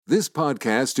This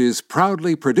podcast is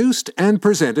proudly produced and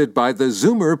presented by the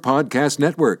Zoomer Podcast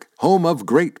Network, home of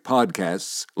great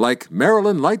podcasts like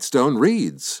Marilyn Lightstone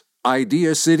Reads,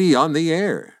 Idea City on the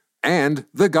Air, and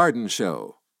The Garden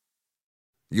Show.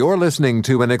 You're listening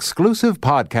to an exclusive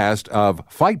podcast of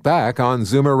Fight Back on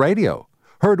Zoomer Radio,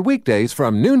 heard weekdays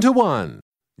from noon to 1.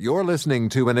 You're listening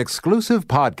to an exclusive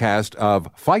podcast of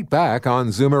Fight Back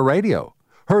on Zoomer Radio,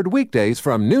 heard weekdays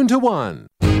from noon to 1.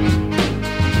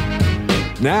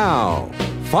 Now,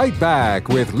 Fight Back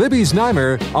with Libby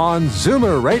Znaimer on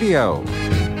Zoomer Radio.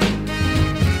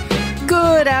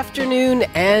 Good afternoon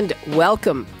and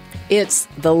welcome. It's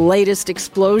the latest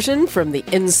explosion from the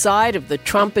inside of the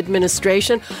Trump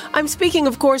administration. I'm speaking,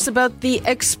 of course, about the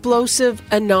explosive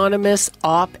anonymous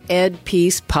op-ed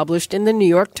piece published in the New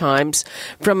York Times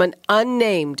from an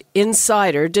unnamed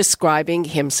insider describing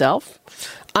himself,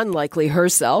 unlikely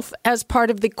herself, as part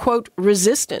of the, quote,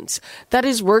 resistance that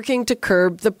is working to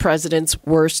curb the president's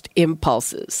worst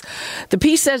impulses. The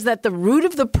piece says that the root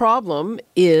of the problem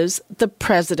is the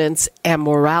president's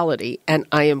immorality, and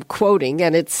I am quoting,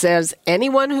 and it says,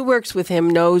 anyone who works with him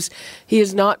knows he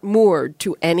is not moored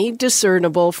to any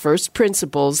discernible first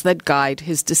principles that guide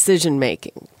his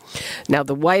decision-making. Now,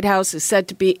 the White House is said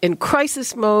to be in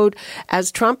crisis mode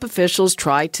as Trump officials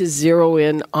try to zero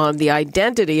in on the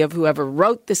identity of whoever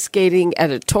wrote the scathing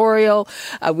editorial.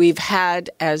 We've had,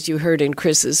 as you heard in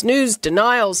Chris's news,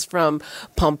 denials from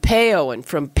Pompeo and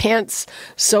from Pence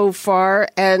so far,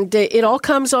 and it all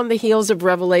comes on the heels of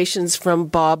revelations from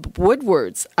Bob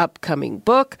Woodward's upcoming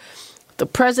book. The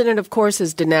president, of course,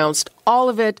 has denounced all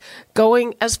of it,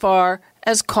 going as far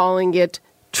as calling it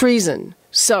treason.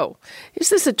 So, is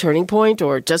this a turning point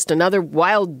or just another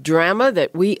wild drama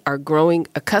that we are growing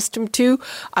accustomed to?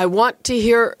 I want to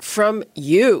hear from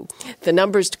you. The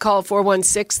numbers to call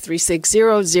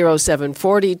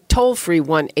 416-360-0740, toll-free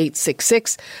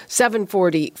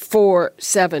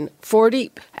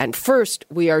 1-866-740-4740. And first,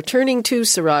 we are turning to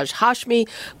Siraj Hashmi,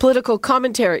 political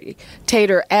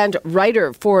commentator and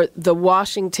writer for the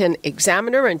Washington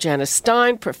Examiner, and Janice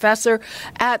Stein, professor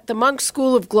at the Munk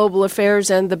School of Global Affairs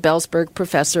and the Belzberg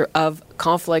Professor of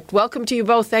Conflict. Welcome to you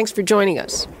both. Thanks for joining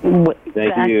us.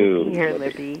 Thank you. Here,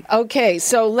 Libby. Okay,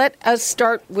 so let us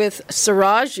start with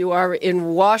Siraj. You are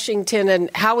in Washington, and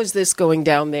how is this going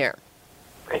down there?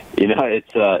 You know,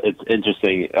 it's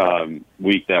interesting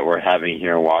week that we're having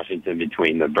here in Washington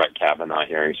between the Brett Kavanaugh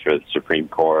hearings for the Supreme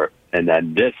Court, and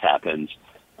then this happens.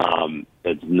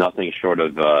 It's nothing short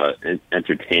of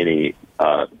entertaining,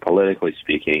 politically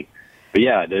speaking. But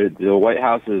yeah, the White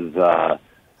House is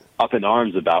up in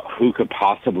arms about who could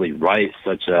possibly write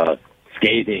such a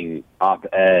scathing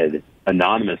op-ed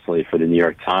anonymously for the New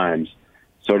York Times,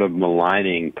 sort of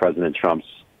maligning President Trump's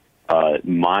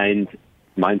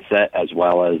mindset as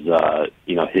well as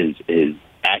his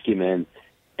acumen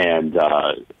and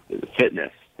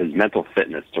fitness, his mental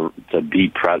fitness to be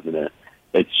president.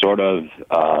 It's sort of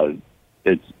I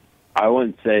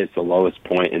wouldn't say it's the lowest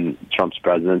point in Trump's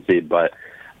presidency, but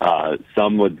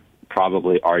some would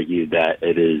probably argue that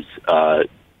it is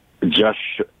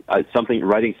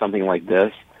writing something like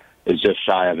this is just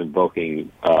shy of invoking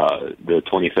the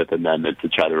 25th Amendment to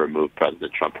try to remove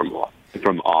President Trump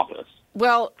from office.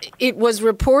 Well, it was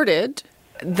reported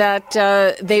that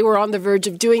they were on the verge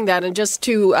of doing that. And just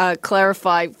to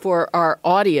clarify for our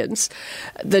audience,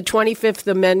 the 25th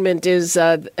Amendment is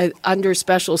under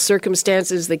special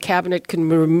circumstances, the cabinet can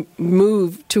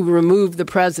remove the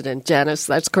president. Janice,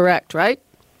 that's correct, right?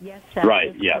 Yes,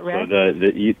 right. Yeah. Correct. So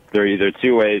there are either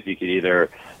two ways. You could either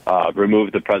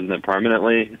remove the president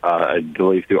permanently, I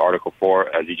believe through Article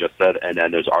 4, as you just said, and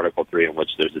then there's Article 3, in which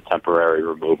there's a temporary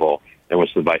removal in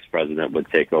which the vice president would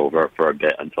take over for a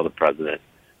bit until the president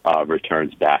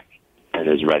returns back and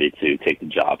is ready to take the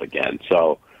job again.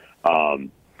 So,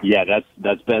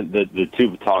 that's been the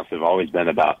two talks have always been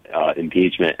about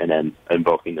impeachment and then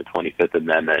invoking the 25th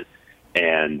Amendment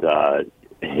and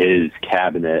his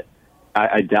cabinet.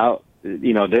 I doubt,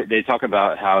 they talk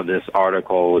about how this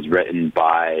article was written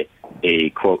by a,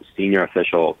 quote, senior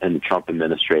official in the Trump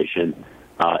administration,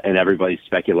 and everybody's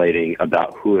speculating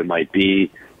about who it might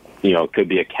be. It could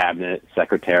be a cabinet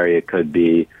secretary. It could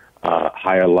be a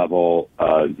higher-level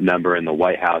member in the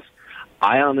White House.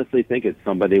 I honestly think it's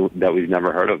somebody that we've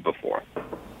never heard of before.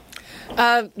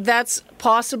 That's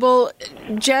possible.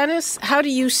 Janice, how do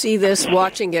you see this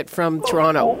watching it from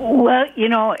Toronto? Well,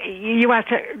 you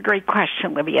asked a great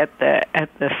question, Libby, at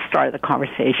the start of the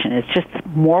conversation. It's just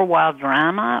more wild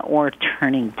drama or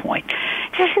turning point.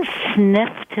 Just a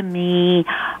sniff to me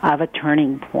of a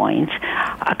turning point,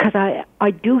 because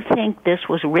I do think this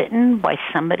was written by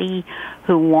somebody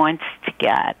who wants to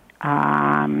get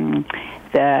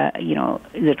the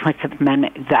 27th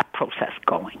Amendment, that process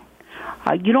going.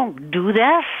 You don't do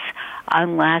this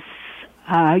unless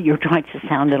you're trying to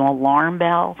sound an alarm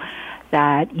bell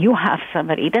that you have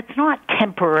somebody that's not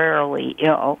temporarily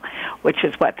ill, which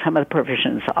is what some of the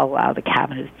provisions allow the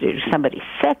cabinet to do. Somebody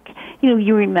sick.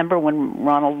 You remember when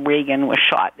Ronald Reagan was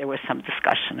shot, there was some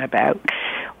discussion about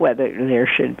whether there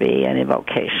should be an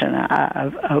invocation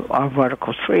of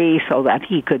Article 3 so that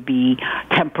he could be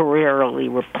temporarily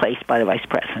replaced by the vice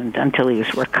president until he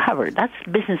was recovered. That's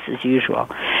business as usual.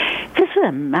 This is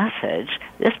a message.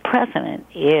 This president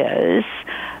is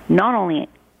not only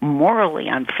morally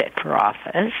unfit for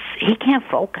office, he can't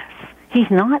focus. He's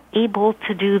not able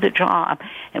to do the job.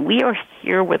 And we are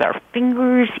here with our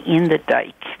fingers in the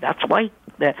dike. That's why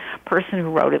the person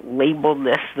who wrote it labeled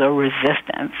this the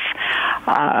resistance.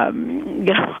 And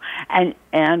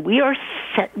we are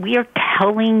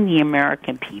telling the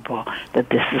American people that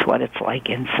this is what it's like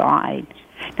inside.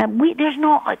 Now, there's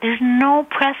no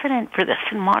precedent for this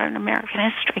in modern American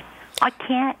history. I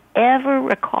can't ever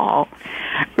recall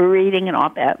reading an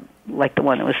op-ed like the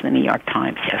one that was in the New York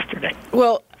Times yesterday.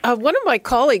 Well, one of my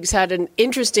colleagues had an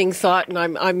interesting thought, and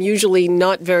I'm usually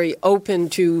not very open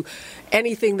to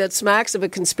anything that smacks of a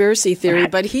conspiracy theory,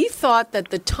 but he thought that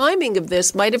the timing of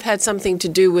this might have had something to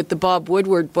do with the Bob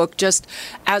Woodward book, just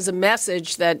as a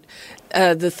message that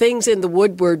the things in the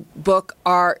Woodward book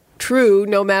are true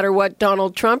no matter what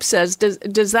Donald Trump says.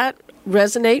 Does that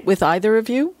resonate with either of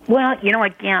you? Well,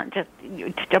 again, just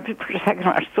to jump in for a second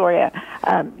on our story,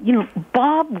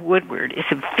 Bob Woodward is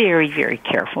a very, very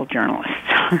careful journalist.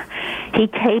 He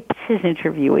tapes his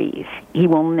interviewees. He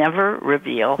will never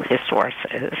reveal his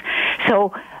sources.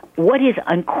 So what is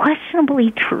unquestionably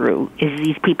true is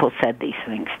these people said these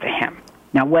things to him.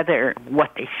 Now, whether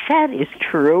what they said is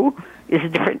true is a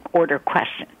different order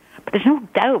question. But there's no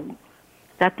doubt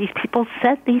that these people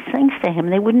said these things to him.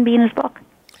 They wouldn't be in his book.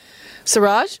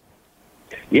 Siraj?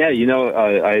 Yeah,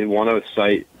 I want to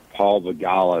cite Paul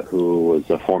Begala, who was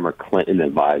a former Clinton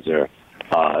advisor.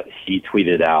 He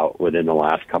tweeted out within the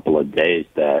last couple of days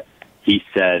that he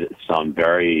said some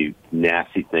very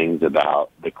nasty things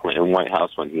about the Clinton White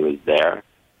House when he was there,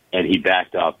 and he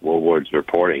backed up Woodward's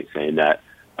reporting, saying that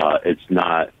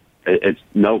it's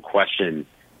no question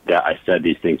that I said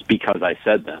these things because I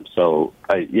said them. So,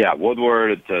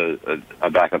 Woodward, to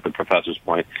back up the professor's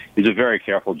point, he's a very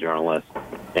careful journalist,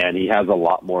 and he has a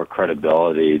lot more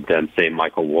credibility than, say,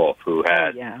 Michael Wolff, who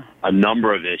had a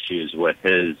number of issues with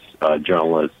his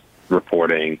journalist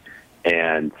reporting.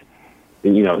 And,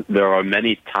 there are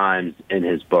many times in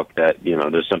his book that,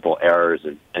 there's simple errors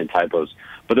and typos,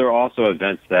 but there are also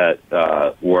events that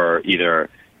were either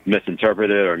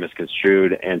misinterpreted or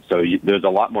misconstrued, and so there's a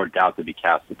lot more doubt to be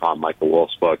cast upon Michael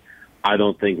Wolff's book. I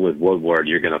don't think with Woodward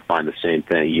you're going to find the same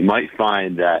thing. You might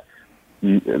find that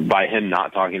by him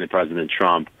not talking to President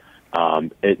Trump,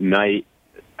 it might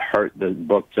hurt the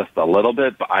book just a little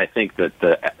bit, but I think that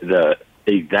the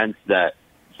events that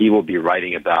he will be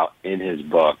writing about in his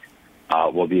book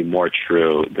will be more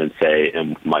true than, say,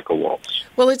 in Michael Wolff's.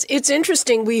 Well, it's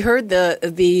interesting. We heard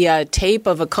the tape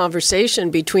of a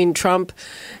conversation between Trump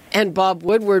and Bob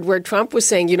Woodward where Trump was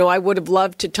saying, I would have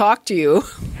loved to talk to you.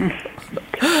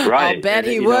 Right. I'll bet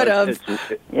he would have.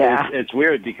 It's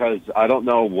weird because I don't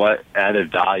know what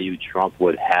added value Trump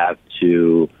would have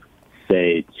to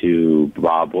say to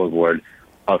Bob Woodward.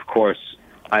 Of course,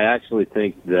 I actually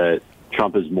think that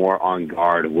Trump is more on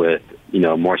guard with,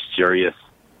 more serious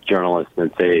journalists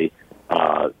than, say,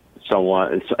 a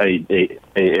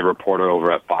reporter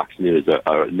over at Fox News,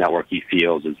 a network he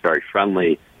feels is very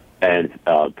friendly and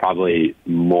probably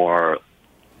more,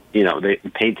 they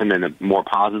paint him in a more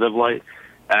positive light.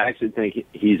 I actually think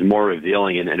he's more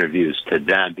revealing in interviews to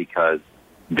them because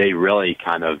they really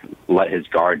kind of let his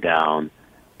guard down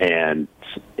and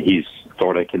he's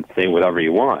sort of can say whatever he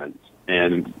wants.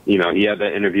 And, he had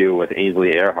that interview with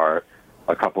Ainsley Earhart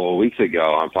a couple of weeks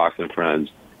ago on Fox and Friends,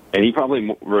 and he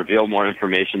probably revealed more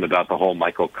information about the whole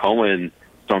Michael Cohen,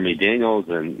 Stormy Daniels,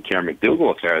 and Karen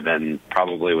McDougal affair than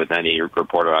probably with any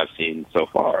reporter I've seen so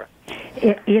far.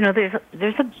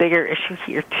 There's a bigger issue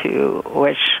here, too,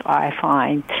 which I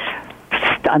find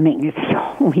stunning is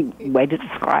the only way to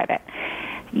describe it.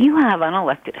 You have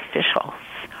unelected officials.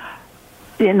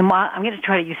 I'm going to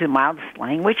try to use the mildest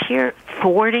language here,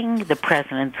 thwarting the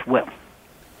president's will.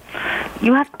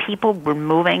 You have people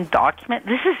removing documents.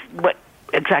 This is what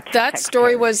exactly. That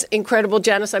story was incredible,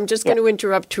 Janice. I'm just going to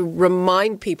interrupt to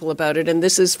remind people about it. And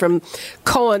this is from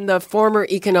Cohen, the former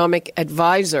economic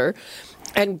advisor,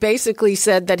 and basically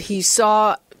said that he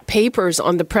saw papers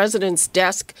on the president's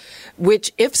desk,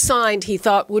 which, if signed, he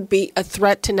thought would be a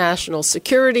threat to national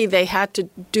security. They had to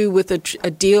do with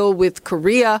a deal with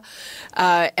Korea,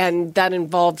 and that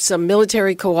involved some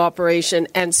military cooperation.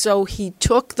 And so he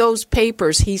took those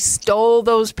papers, he stole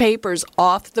those papers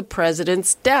off the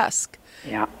president's desk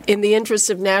in the interest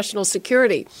of national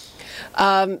security.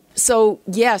 So,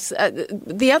 yes,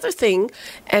 the other thing,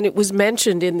 and it was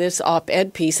mentioned in this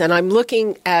op-ed piece, and I'm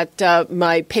looking at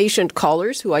my patient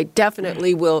callers, who I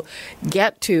definitely will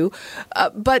get to,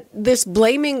 but this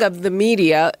blaming of the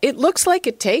media, it looks like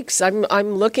it takes.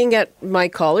 I'm looking at my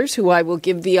callers, who I will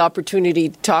give the opportunity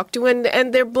to talk to, and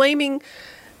they're blaming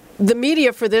the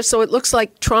media for this, so it looks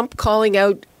like Trump calling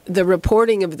out the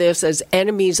reporting of this as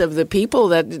enemies of the people,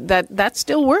 that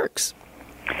still works.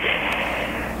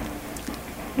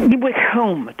 With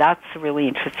whom? That's a really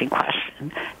interesting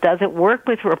question. Does it work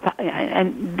with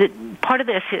part of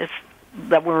this is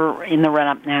that we're in the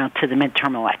run-up now to the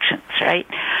midterm elections, right?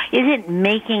 Is it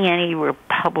making any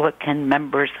Republican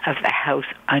members of the House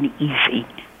uneasy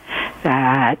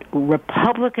that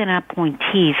Republican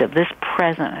appointees of this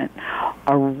president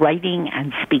are writing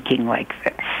and speaking like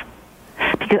this?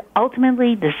 Because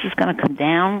ultimately, this is going to come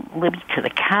down, Libby, to the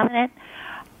cabinet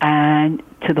and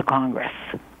to the Congress.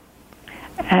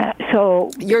 So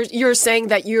you're saying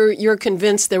that you're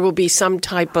convinced there will be some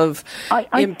type of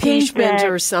impeachment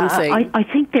or something. I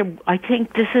think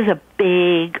this is a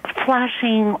big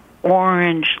flashing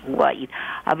orange light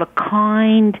of a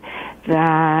kind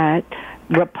that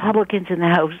Republicans in the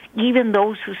House, even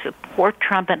those who support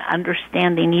Trump and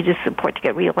understand they need his support to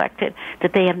get reelected,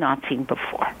 that they have not seen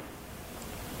before.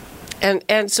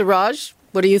 And Siraj,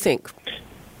 what do you think?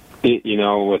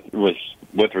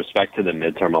 With respect to the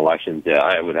midterm elections,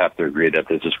 I would have to agree that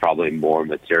this is probably more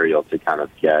material to kind of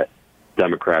get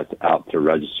Democrats out to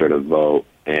register to vote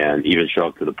and even show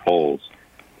up to the polls.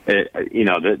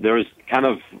 There's kind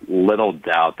of little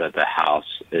doubt that the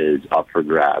House is up for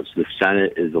grabs. The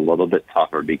Senate is a little bit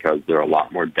tougher because there are a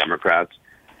lot more Democrats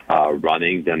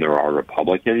running than there are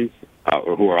Republicans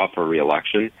who are up for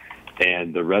re-election.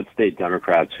 And the red state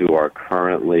Democrats who are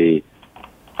currently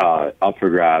up for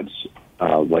grabs,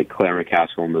 like Claire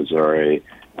McCaskill in Missouri,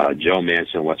 Joe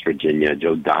Manchin in West Virginia,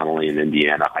 Joe Donnelly in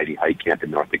Indiana, Heidi Heitkamp in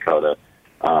North Dakota,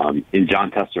 and John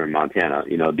Tester in Montana.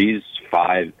 These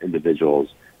 5 individuals,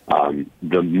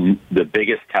 the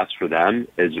biggest test for them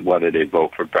is whether they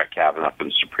vote for Brett Kavanaugh for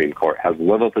the Supreme Court. It has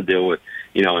little to do with,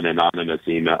 an anonymous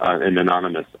email, an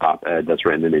anonymous op-ed that's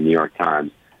written in the New York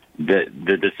Times.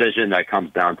 The decision that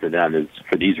comes down to them is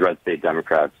for these red state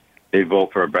Democrats. They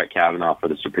vote for Brett Kavanaugh for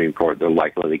the Supreme Court, they're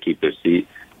likely to keep their seat,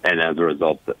 and as a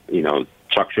result,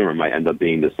 Chuck Schumer might end up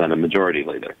being the Senate Majority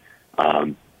Leader.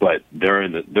 But they're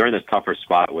in a tougher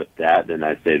spot with that than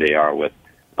I say they are with,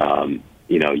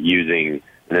 using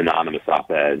an anonymous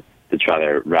op-ed to try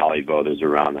to rally voters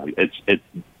around them.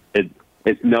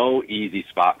 It's no easy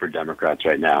spot for Democrats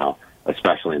right now,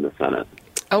 especially in the Senate.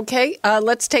 Okay,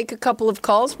 let's take a couple of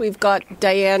calls. We've got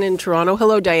Diane in Toronto.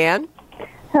 Hello, Diane.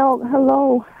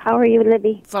 Hello. How are you,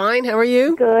 Libby? Fine. How are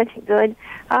you? Good.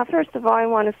 First of all, I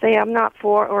want to say I'm not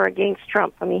for or against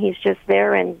Trump. I mean, he's just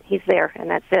there, and he's there, and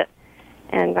that's it.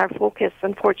 And our focus,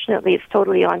 unfortunately, is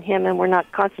totally on him, and we're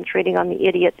not concentrating on the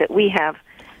idiot that we have.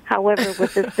 However,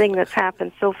 with this thing that's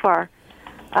happened so far,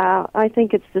 I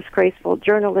think it's disgraceful.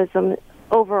 Journalism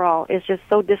overall is just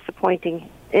so disappointing.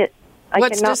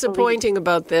 What's disappointing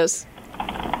about this?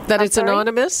 That it's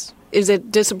anonymous? Is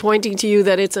it disappointing to you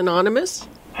that it's anonymous?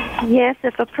 Yes,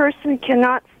 if a person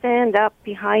cannot stand up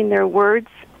behind their words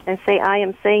and say, I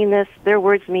am saying this, their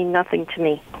words mean nothing to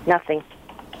me. Nothing.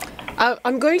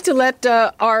 I'm going to let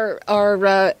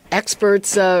our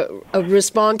experts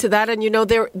respond to that. And,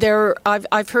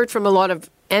 I've heard from a lot of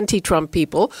anti-Trump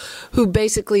people who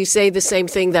basically say the same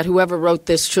thing, that whoever wrote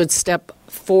this should step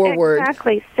forward.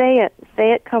 Exactly. Say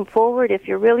it. Come forward. If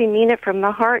you really mean it from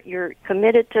the heart, you're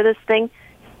committed to this thing,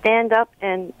 stand up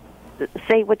and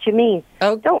say what you mean.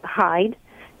 Oh. Don't hide.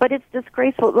 But it's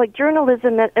disgraceful. Like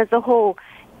journalism as a whole,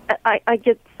 I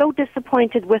get so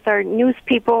disappointed with our news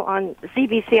people on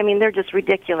CBC. I mean, they're just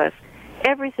ridiculous.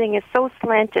 Everything is so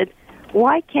slanted.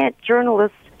 Why can't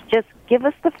journalists just give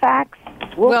us the facts?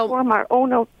 We'll form our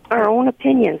own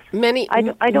opinions. Many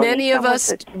of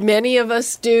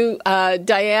us do.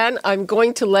 Diane, I'm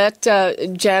going to let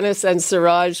Janice and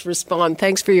Siraj respond.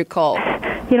 Thanks for your call.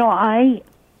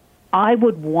 I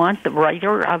would want the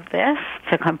writer of this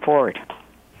to come forward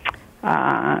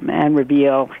and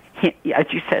reveal, as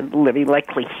you said, Libby,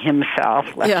 likely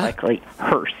himself, less likely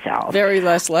herself. Very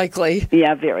less likely.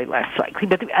 Yeah, very less likely.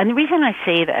 And the reason I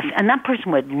say this, and that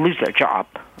person would lose their job.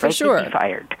 For sure. They'd be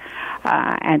fired.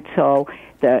 And so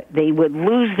they would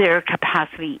lose their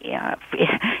capacity,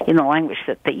 in the language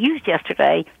that they used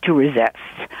yesterday, to resist.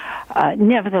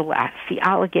 Nevertheless, the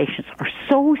allegations are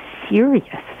so serious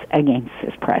against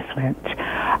this president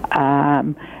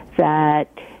that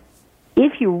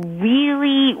if you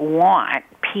really want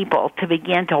people to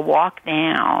begin to walk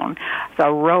down the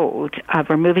road of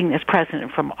removing this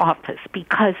president from office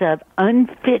because of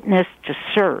unfitness to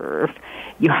serve,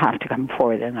 you have to come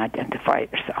forward and identify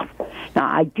yourself. Now,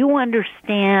 I do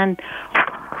understand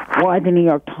why the New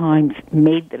York Times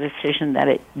made the decision that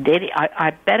it did.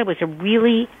 I bet it was a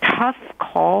really tough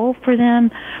call for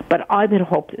them, but I would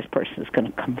hope this person is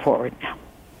going to come forward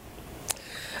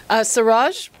now.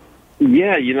 Siraj?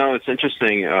 Yeah, it's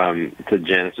interesting to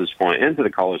Janice's point and to the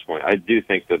caller's point. I do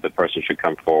think that the person should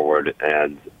come forward,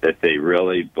 and if they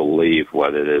really believe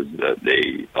what it is that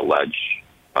they allege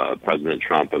President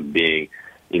Trump of being,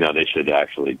 they should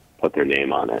actually put their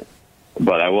name on it.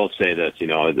 But I will say this,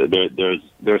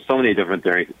 there's so many different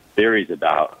theories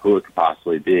about who it could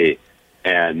possibly be,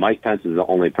 and Mike Pence is the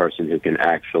only person who can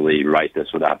actually write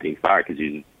this without being fired because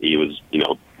he was,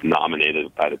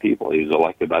 nominated by the people. He was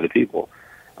elected by the people.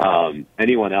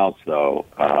 Anyone else, though,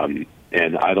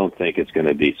 and I don't think it's going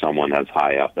to be someone as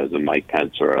high up as a Mike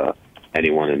Pence or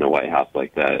anyone in the White House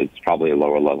like that. It's probably a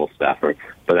lower-level staffer.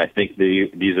 But I think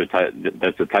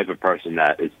that's the type of person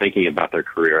that is thinking about their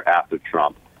career after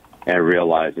Trump and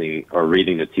realizing or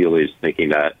reading the tea leaves, thinking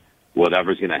that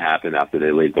whatever's going to happen after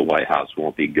they leave the White House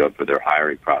won't be good for their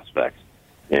hiring prospects.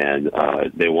 And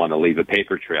they want to leave a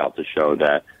paper trail to show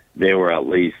that they were at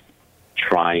least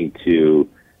trying to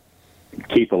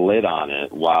keep a lid on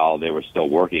it while they were still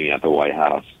working at the White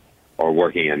House or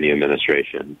working in the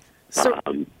administration. So,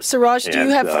 Siraj, do you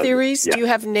have theories? Yeah. Do you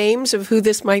have names of who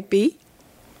this might be?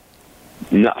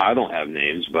 No, I don't have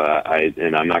names, but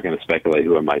I'm not going to speculate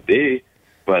who it might be.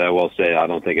 But I will say I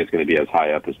don't think it's going to be as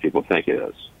high up as people think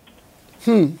it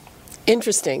is.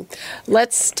 Interesting.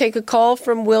 Let's take a call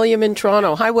from William in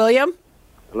Toronto. Hi, William.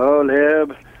 Hello,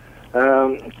 Lib.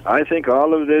 I think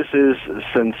all of this is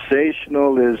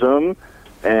sensationalism,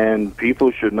 and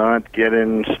people should not get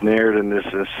ensnared in this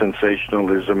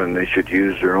sensationalism, and they should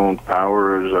use their own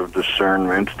powers of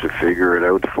discernment to figure it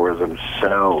out for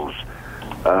themselves.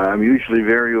 I'm usually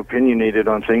very opinionated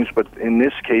on things, but in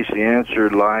this case, the answer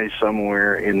lies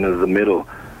somewhere in the middle.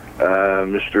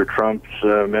 Mr. Trump's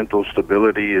mental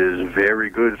stability is very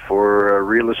good for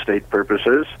real estate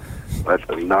purposes,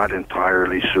 but not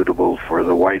entirely suitable for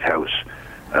the White House.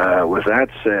 With that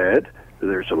said,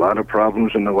 there's a lot of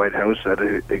problems in the White House that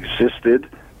existed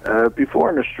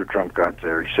before Mr. Trump got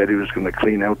there. He said he was going to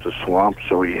clean out the swamp,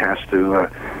 so he has to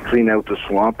clean out the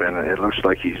swamp, and it looks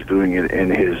like he's doing it in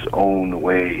his own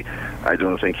way. I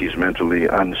don't think he's mentally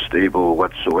unstable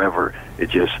whatsoever. It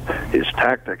just, his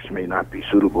tactics may not be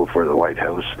suitable for the White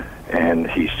House, and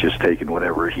he's just taken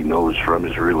whatever he knows from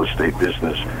his real estate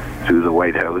business to the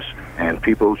White House, and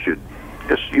people should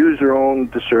just use their own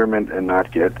discernment and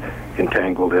not get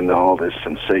entangled in all this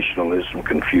sensationalism,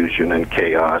 confusion, and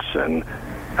chaos, and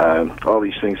all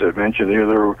these things I've mentioned here.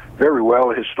 They're very well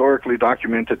historically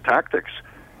documented tactics,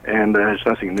 and there's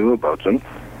nothing new about them.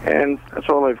 And that's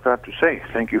all I've got to say.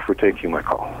 Thank you for taking my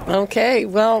call. Okay,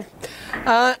 well,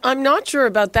 I'm not sure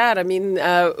about that. I mean,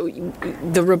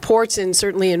 the reports,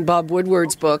 certainly in Bob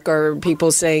Woodward's book, are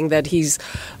people saying that he's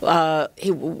like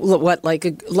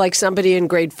somebody in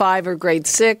grade 5 or grade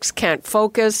 6, can't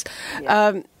focus.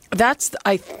 Yeah. That's,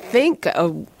 I think,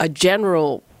 a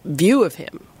general view of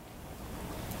him.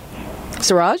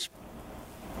 Siraj?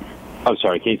 I'm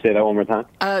sorry, can you say that one more time?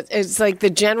 It's like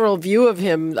the general view of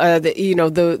him,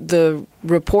 the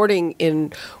reporting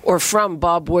in or from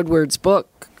Bob Woodward's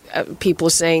book, people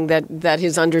saying that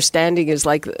his understanding is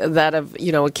like that of,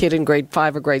 a kid in grade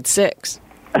 5 or grade 6.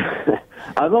 I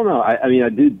don't know. I mean, I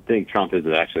do think Trump is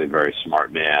actually a very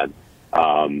smart man.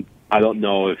 I don't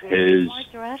know if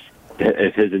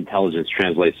his intelligence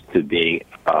translates to being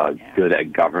good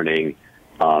at governing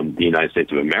the United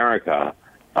States of America.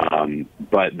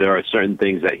 But there are certain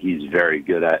things that he's very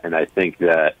good at, and I think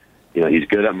that he's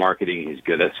good at marketing, he's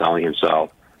good at selling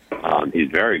himself, he's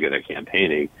very good at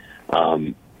campaigning.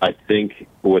 I think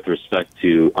with respect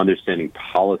to understanding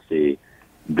policy,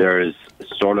 there's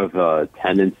sort of a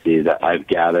tendency that I've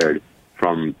gathered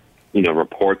from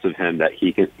reports of him that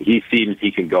he seems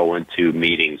he can go into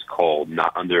meetings cold,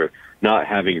 not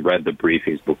having read the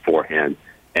briefings beforehand,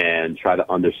 and try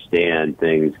to understand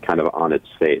things kind of on its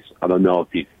face. I don't know if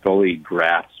he fully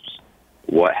grasps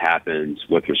what happens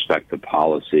with respect to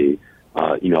policy,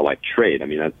 like trade. I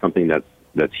mean, that's something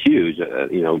that's huge,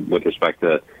 with respect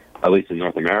to, at least in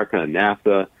North America and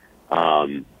NAFTA.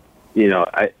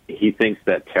 he thinks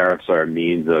that tariffs are a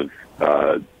means of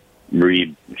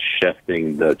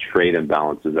reshifting the trade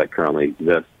imbalances that currently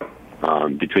exist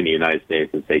between the United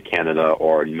States and, say, Canada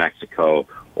or Mexico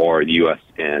or the U.S.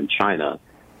 and China.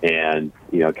 And,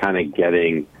 kind of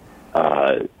getting,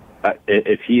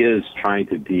 if he is trying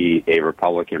to be a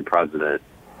Republican president,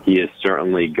 he is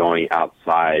certainly going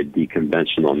outside the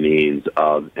conventional means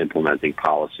of implementing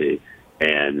policy.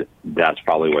 And that's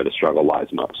probably where the struggle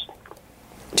lies most.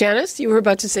 Janice, you were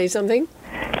about to say something?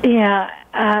 Yeah,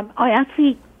 I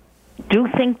actually do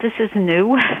think this is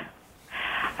new.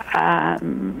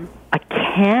 I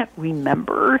can't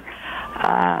remember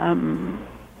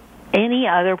any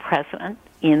other president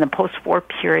in the post-war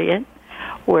period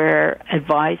where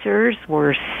advisors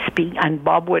were speaking, and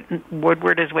Bob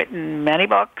Woodward has written many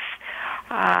books,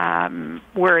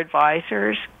 where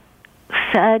advisors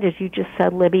said, as you just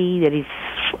said, Libby, that he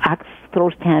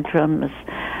throws tantrums,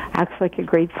 acts like a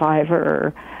grade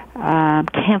fiver,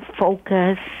 can't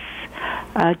focus,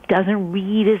 doesn't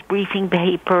read his briefing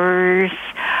papers.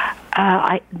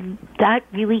 That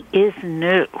really is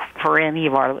new for any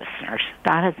of our listeners.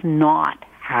 That has not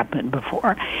happened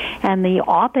before. And the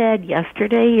op-ed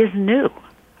yesterday is new.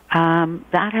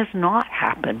 That has not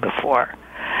happened before.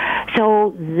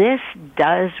 So this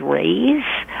does raise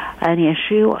an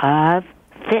issue of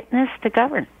fitness to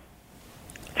govern.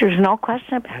 There's no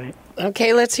question about it.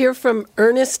 Okay, let's hear from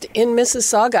Ernest in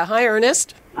Mississauga. Hi,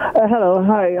 Ernest. Hello.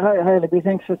 Hi, Libby.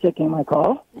 Thanks for taking my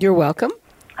call. You're welcome.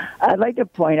 I'd like to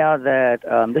point out that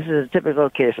this is a typical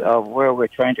case of where we're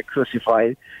trying to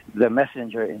crucify the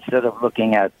messenger instead of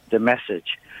looking at the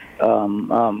message.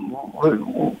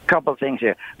 Couple of things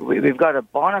here. We've got a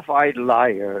bona fide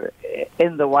liar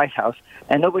in the White House,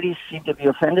 and nobody seemed to be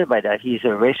offended by that. He's a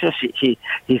racist.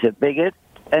 He's a bigot,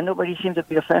 and nobody seemed to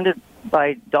be offended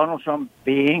by Donald Trump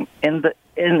being in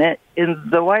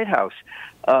the White House.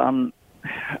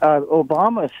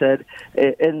 Obama said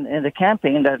in the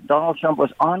campaign that Donald Trump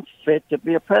was unfit to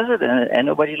be a president, and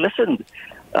nobody listened.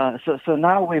 So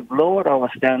now we've lowered our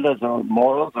standards, our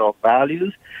morals, our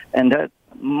values, and that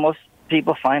most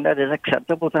people find that it's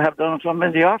acceptable to have Donald Trump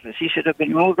in the office. He should have been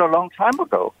removed a long time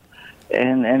ago.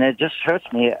 And it just hurts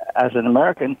me as an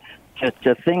American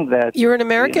to think that... You're an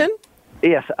American?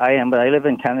 Yes, I am, but I live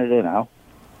in Canada now.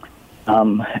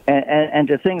 And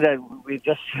to think that we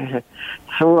just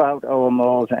threw out our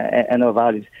morals and our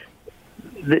values.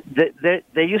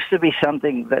 There used to be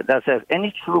something that says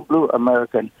any true blue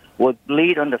American would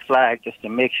bleed on the flag just to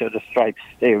make sure the stripes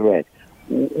stay red.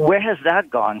 Where has that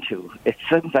gone to? It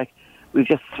seems like we've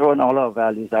just thrown all our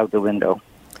values out the window.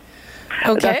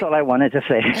 Okay. That's all I wanted to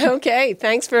say. Okay,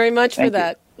 thanks very much for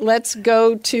that. Let's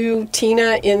go to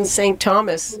Tina in St.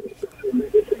 Thomas.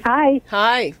 Hi.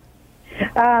 Hi.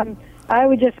 I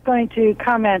was just going to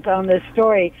comment on this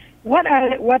story. What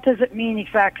does it mean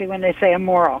exactly when they say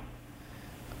immoral?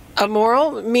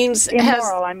 Immoral means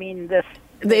immoral. I mean this.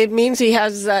 It means he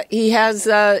has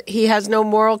no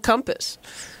moral compass.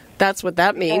 That's what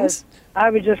that means. I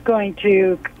was just going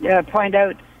to point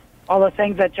out all the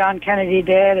things that John Kennedy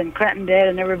did and Clinton did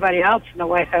and everybody else in the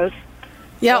White House.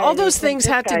 Yeah, all those things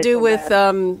had to do with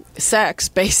sex,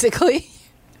 basically.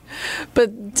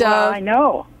 But well, I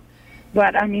know.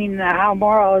 But, I mean, how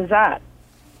moral is that?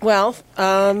 Well,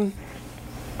 I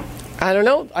don't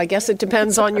know. I guess it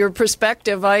depends on your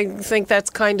perspective. I think that's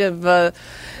kind of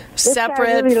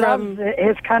separate this guy from... really loves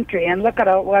his country, and look at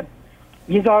what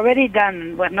he's already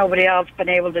done, what nobody else been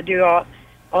able to do,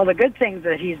 all the good things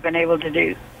that he's been able to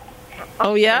do.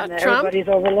 Oh, yeah, and Trump? Everybody's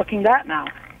overlooking that now.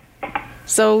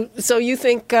 So you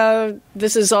think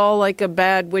this is all like a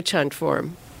bad witch hunt for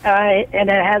him? And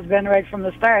it has been right from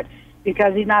the start,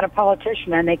 because he's not a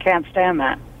politician, and they can't stand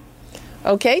that.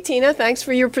 Okay, Tina, thanks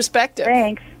for your perspective.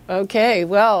 Thanks. Okay,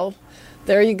 well,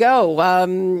 there you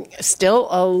go. Still,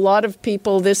 a lot of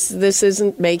people, this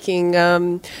isn't making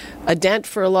a dent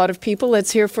for a lot of people.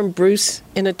 Let's hear from Bruce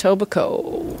in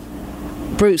Etobicoke.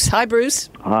 Bruce. Hi,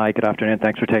 Bruce. Hi, good afternoon.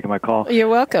 Thanks for taking my call. You're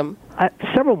welcome.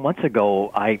 Several months ago,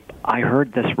 I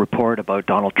heard this report about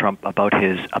Donald Trump, about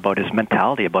his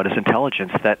mentality, about his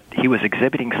intelligence, that he was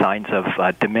exhibiting signs of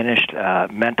diminished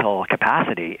mental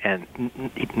capacity, and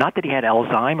not that he had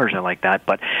Alzheimer's and like that,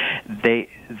 but they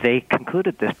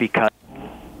concluded this because.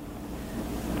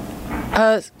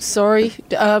 Sorry,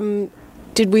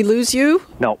 did we lose you?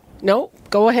 No,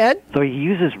 go ahead. So he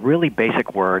uses really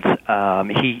basic words.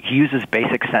 He uses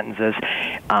basic sentences,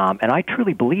 and I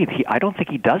truly believe I don't think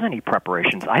he does any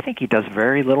preparations. I think he does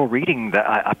very little reading.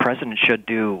 A president should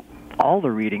do all the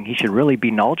reading. He should really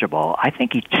be knowledgeable. I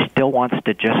think he still wants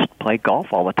to just play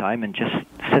golf all the time and just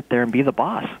sit there and be the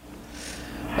boss.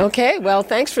 Okay, well,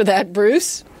 thanks for that,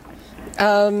 Bruce.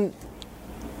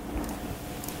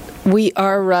 We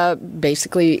are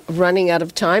basically running out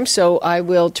of time, so I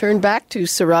will turn back to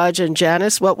Siraj and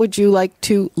Janice. What would you like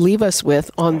to leave us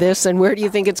with on this, and where do you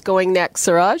think it's going next,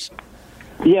 Siraj?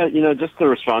 Yeah, just to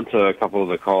respond to a couple of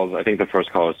the calls, I think the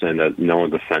first call was saying that no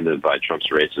one's offended by Trump's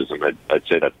racism. I'd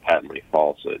say that's patently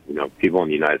false. People in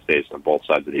the United States on both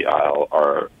sides of the aisle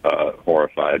are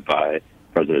horrified by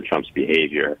President Trump's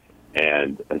behavior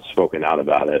and have spoken out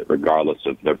about it regardless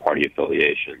of their party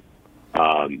affiliation.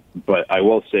 But I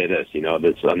will say this,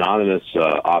 this anonymous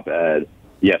op-ed,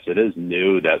 yes, it is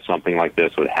new that something like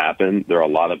this would happen. There are a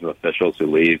lot of officials who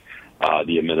leave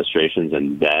the administrations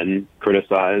and then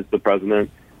criticize the president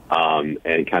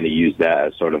and kind of use that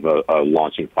as sort of a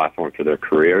launching platform for their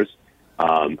careers.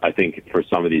 I think for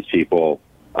some of these people,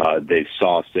 they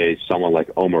saw, say, someone like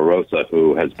Omarosa,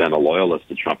 who has been a loyalist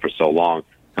to Trump for so long,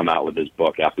 come out with his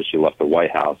book after she left the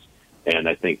White House. And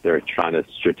I think they're trying to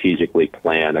strategically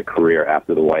plan a career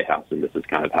after the White House, and this is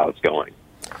kind of how it's going.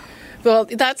 Well,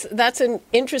 that's an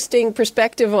interesting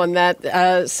perspective on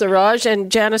that, Siraj.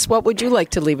 And Janice, what would you like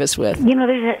to leave us with?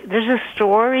 There's a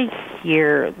story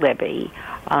here, Libby,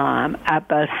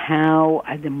 about how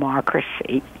a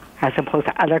democracy, as opposed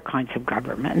to other kinds of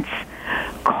governments,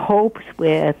 copes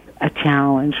with a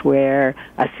challenge where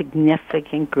a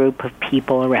significant group of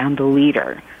people around the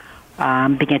leader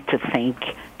begin to think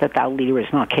that leader is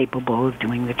not capable of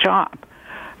doing the job.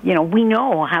 We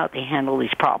know how they handle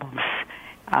these problems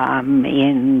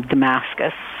in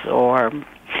Damascus or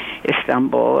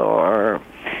Istanbul or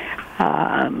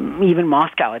even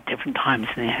Moscow at different times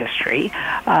in history.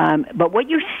 But what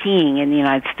you're seeing in the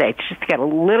United States, just to get a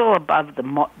little above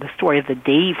the story of the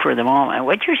day for the moment,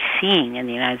 what you're seeing in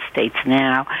the United States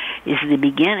now is the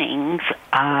beginnings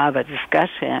of a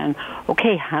discussion,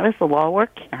 okay, how does the law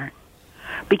work here?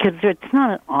 Because it's not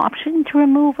an option to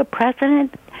remove a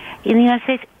president in the United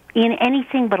States in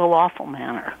anything but a lawful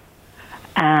manner.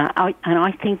 And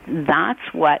I think that's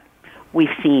what we've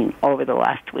seen over the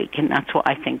last week, and that's what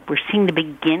I think we're seeing the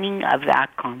beginning of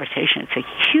that conversation. It's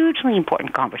a hugely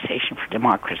important conversation for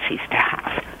democracies to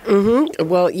have. Mm-hmm.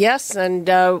 Well, yes, and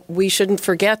we shouldn't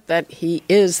forget that he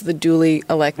is the duly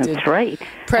elected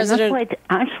president. And that's why it's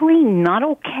actually not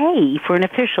okay for an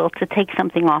official to take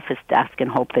something off his desk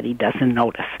and hope that he doesn't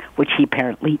notice, which he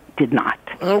apparently did not.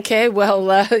 Okay, well,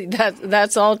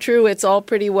 that's all true. It's all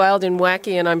pretty wild and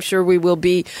wacky, and I'm sure we will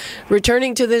be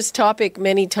returning to this topic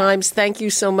many times. Thank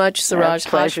you so much, Siraj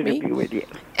Hashmi. To be with you.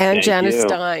 And Thank Janice you.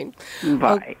 Stein.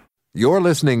 Bye. You're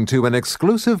listening to an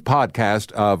exclusive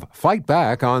podcast of Fight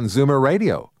Back on Zoomer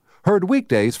Radio, heard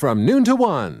weekdays from noon to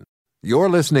 1. You're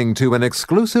listening to an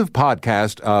exclusive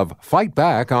podcast of Fight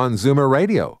Back on Zoomer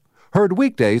Radio, heard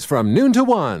weekdays from noon to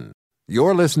 1.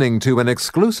 You're listening to an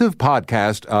exclusive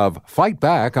podcast of Fight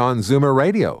Back on Zoomer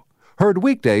Radio, heard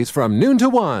weekdays from noon to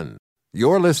 1.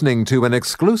 You're listening to an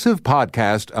exclusive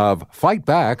podcast of Fight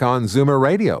Back on Zoomer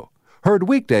Radio, heard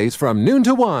weekdays from noon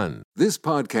to 1. This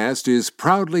podcast is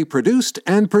proudly produced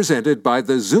and presented by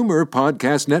the Zoomer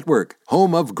Podcast Network,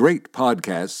 home of great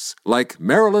podcasts like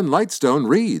Marilyn Lightstone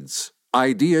Reads,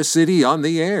 Idea City on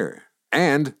the Air,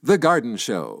 and The Garden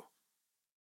Show.